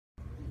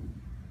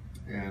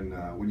And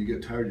when you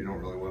get tired, you don't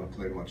really want to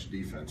play much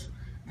defense.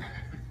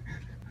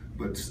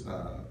 But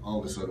all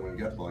of a sudden, when you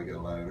get the ball, you get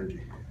a lot of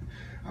energy.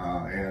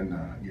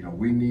 You know,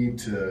 we need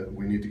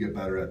to get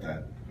better at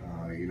that.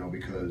 You know,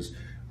 because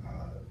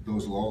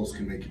those lulls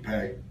can make you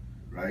pay,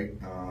 right?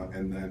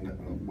 And then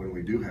when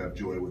we do have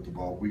joy with the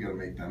ball, we got to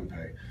make them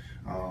pay.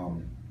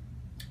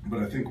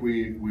 But I think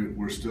we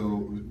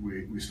still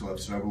have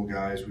several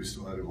guys. We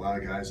still have a lot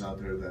of guys out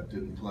there that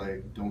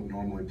don't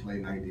normally play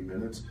 90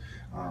 minutes,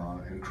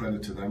 and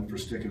credit to them for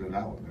sticking it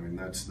out. I mean,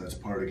 that's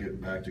part of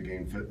getting back to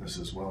game fitness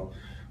as well.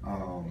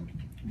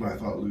 But I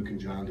thought Luke and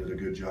John did a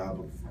good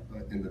job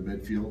in the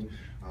midfield.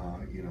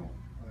 You know,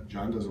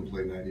 John doesn't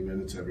play 90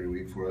 minutes every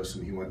week for us,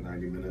 and he went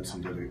 90 minutes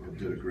and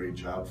did a great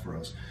job for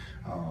us.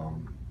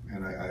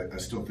 And I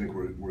still think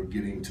we're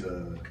getting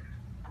to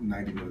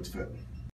 90 minutes fit.